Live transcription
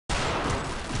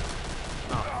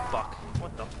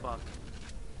fuck?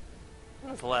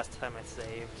 When was the last time I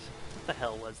saved? What the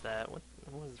hell was that? What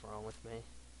was wrong with me?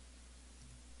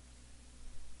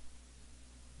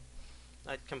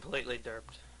 I completely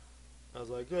derped. I was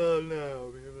like, oh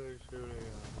no, people are shooting at me.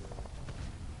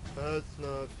 That's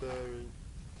not very...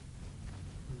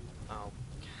 Oh.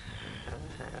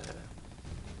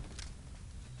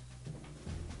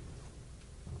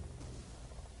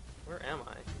 Where am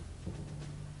I?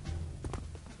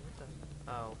 What the...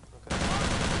 Oh, okay.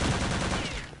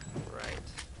 Right.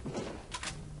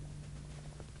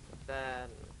 With that,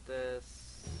 and with this.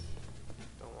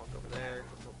 Don't walk over there,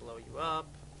 because he'll blow you up.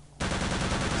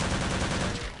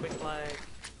 Quick lag.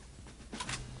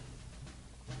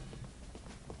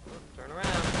 Oh, turn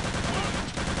around.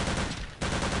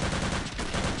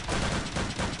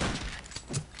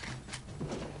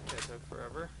 Okay, took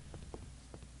forever.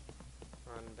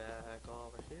 Run back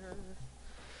over here.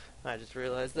 I just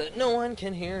realized that no one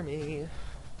can hear me.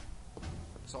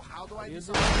 So how do I use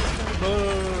decide?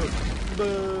 Boom!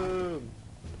 Boom!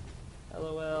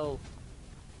 LOL.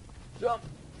 Jump!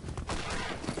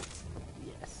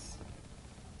 Yes.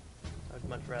 I'd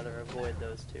much rather avoid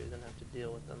those two than have to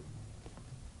deal with them.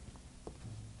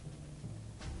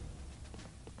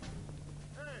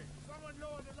 Hey, someone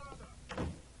lower the ladder.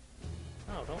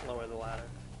 Oh, don't lower the ladder.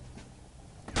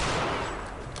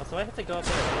 Oh, so I have to go up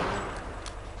there anyway?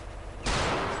 Is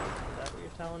that what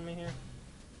you're telling me here?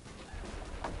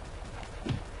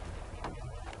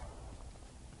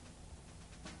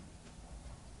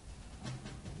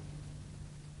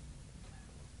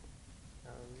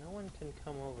 No one can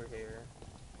come over here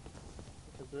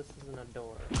because this isn't a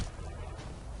door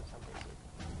for some reason.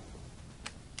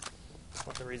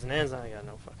 What the reason is, I got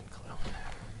no fucking clue.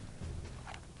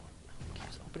 It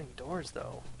keeps opening doors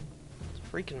though. It's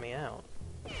freaking me out.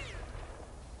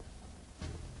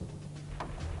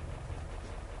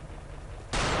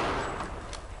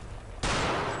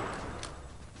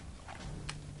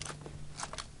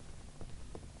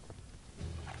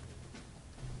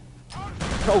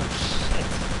 Oh shit!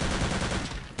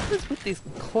 What is with these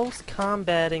close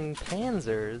combating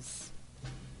panzers?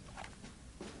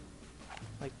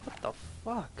 Like, what the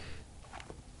fuck?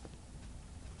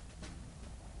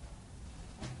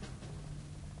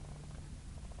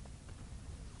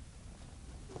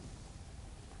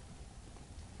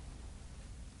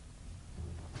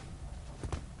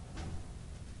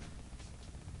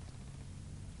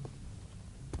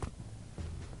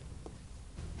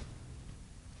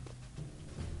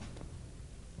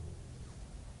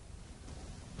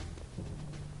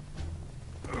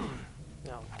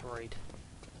 Oh, great.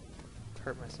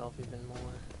 Hurt myself even more.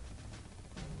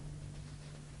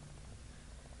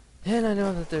 And I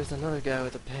know that there's another guy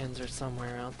with a panzer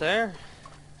somewhere out there.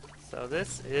 So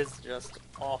this is just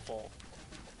awful.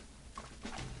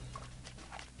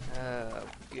 Oh,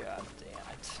 god damn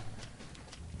it.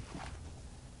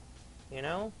 You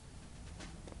know?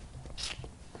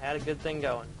 I had a good thing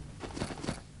going.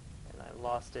 And I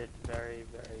lost it very,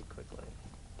 very quickly.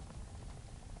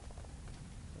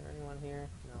 Is there anyone here?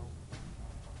 No.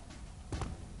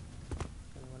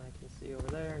 Anyone I can see over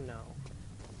there? No.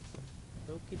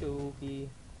 Okie dokie.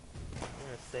 I'm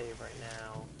gonna save right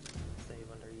now.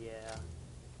 Save under yeah.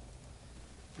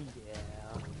 Yeah.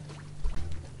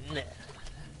 Nah.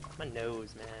 My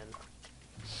nose, man.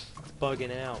 It's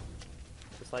bugging out.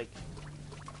 Just like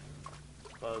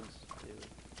bugs do.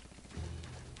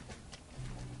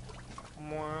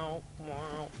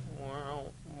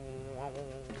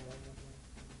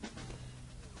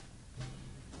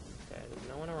 Okay, there's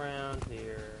no one around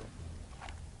here.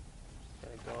 Just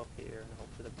gotta go up here and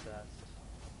hope for the best.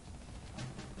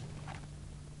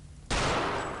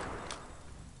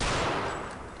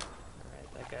 Alright,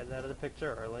 that guy's out of the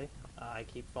picture early. I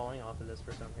keep falling off of this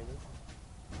for some reason.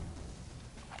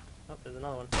 Oh, there's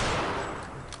another one.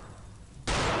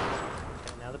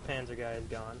 Okay, now the panzer guy is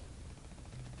gone.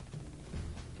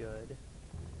 Good.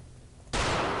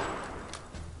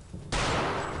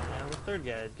 Now the third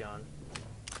guy is gone.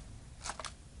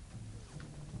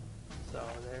 So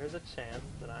there's a chance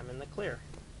that I'm in the clear.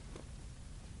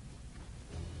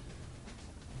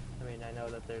 I mean, I know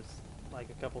that there's like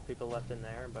a couple people left in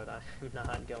there, but I'm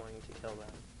not going to kill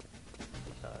them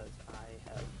because I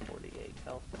have 48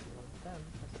 health and one of them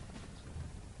has a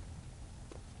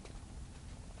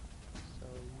So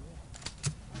yeah.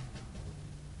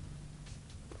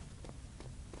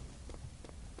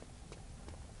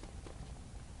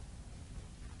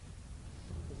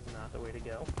 This is not the way to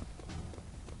go.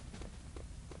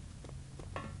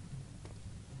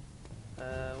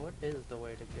 What is the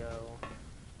way to go?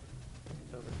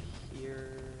 It's over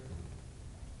here.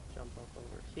 Jump up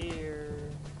over here.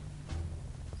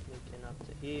 Walking up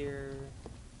to here.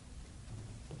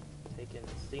 Taking the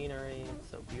scenery.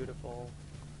 It's so beautiful.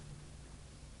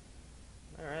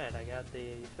 Alright, I got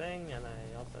the thing, and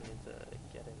I also need to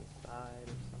get inside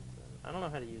or something. I don't know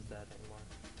how to use that anymore.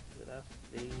 Is it F?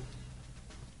 D?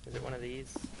 Is it one of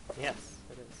these? Yes,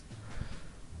 it is.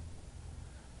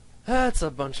 That's a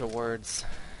bunch of words.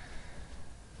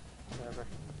 Whatever.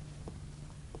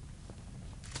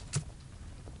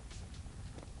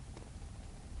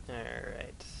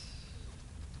 Alright.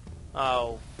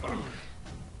 Oh, fuck.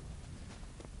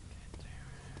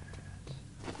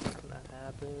 When that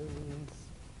happens...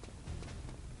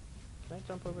 Can I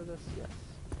jump over this? Yes.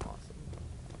 Awesome.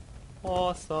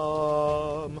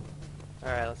 Awesome!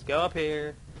 Alright, let's go up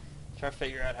here. Try to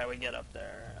figure out how we get up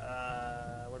there.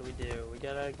 What do we do? We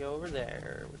gotta go over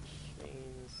there, which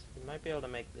means we might be able to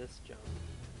make this jump.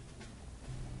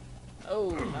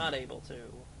 Oh, not able to.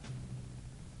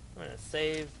 I'm gonna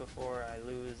save before I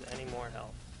lose any more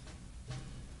health.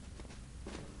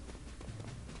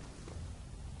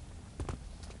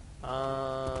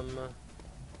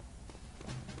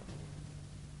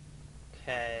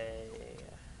 Okay.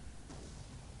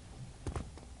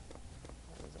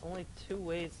 There's only 2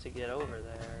 ways to get over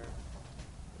there.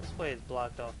 This way is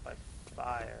blocked off by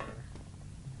fire.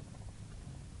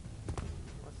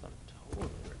 Unless I'm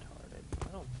totally retarded.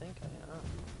 I don't think I am.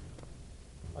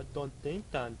 I don't think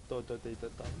I'm totally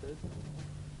retarded.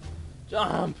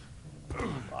 Jump!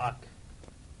 Fuck.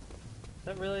 Is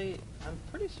that really... I'm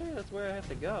pretty sure that's where I have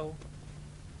to go.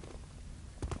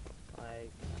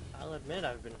 Like, I'll admit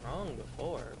I've been wrong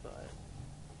before, but...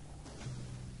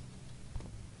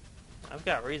 I've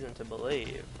got reason to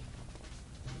believe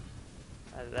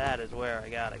that is where I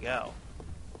gotta go.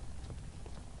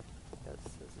 Because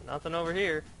there's nothing over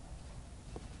here.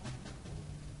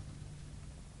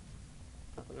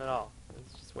 Nothing at all.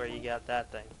 It's just where you got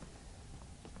that thing.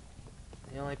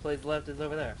 The only place left is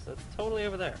over there, so it's totally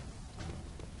over there.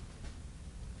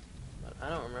 But I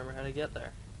don't remember how to get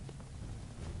there.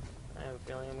 I have a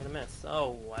feeling I'm gonna miss.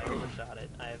 Oh, I overshot it.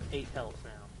 I have 8 health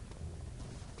now.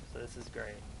 So this is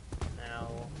great. Now,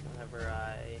 whenever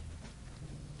I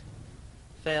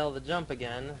fail the jump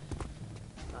again,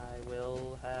 I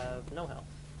will have no health.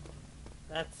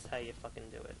 That's how you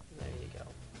fucking do it. There you go.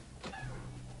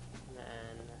 And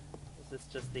then, is this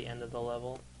just the end of the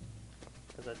level?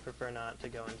 Because I'd prefer not to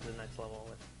go into the next level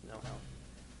with no health.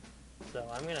 So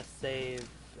I'm gonna save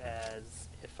as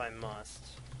if I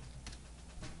must.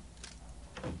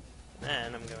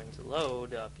 Then I'm going to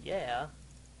load up, yeah.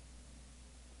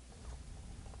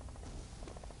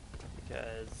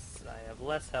 Because I have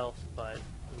less health, but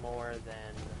more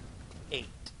than 8.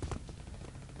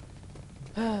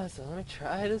 So let me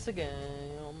try this again.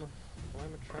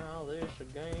 Let me try this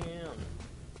again.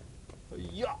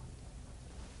 Yeah!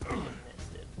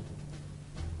 Missed it.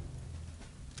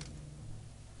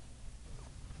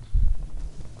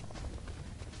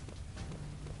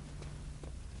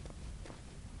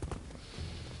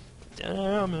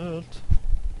 Damn it.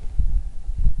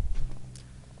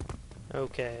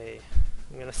 Okay.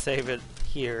 I'm gonna save it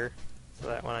here, so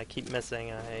that when I keep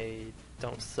missing, I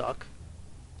don't suck.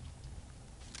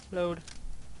 Load.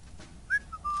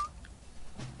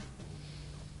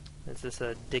 Is this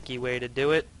a dicky way to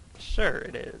do it? Sure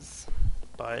it is.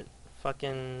 But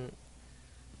fucking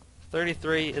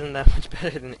 33 isn't that much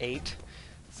better than 8,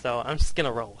 so I'm just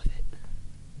gonna roll with it.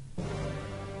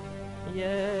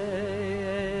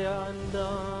 Yay, I'm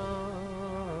done.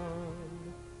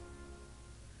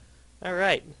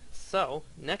 Alright, so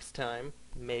next time,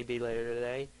 maybe later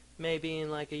today, maybe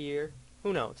in like a year,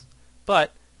 who knows.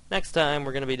 But next time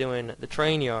we're going to be doing the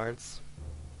train yards.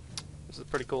 This is a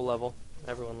pretty cool level.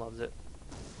 Everyone loves it.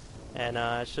 And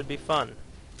it should be fun.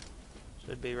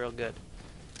 Should be real good.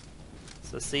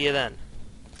 So see you then.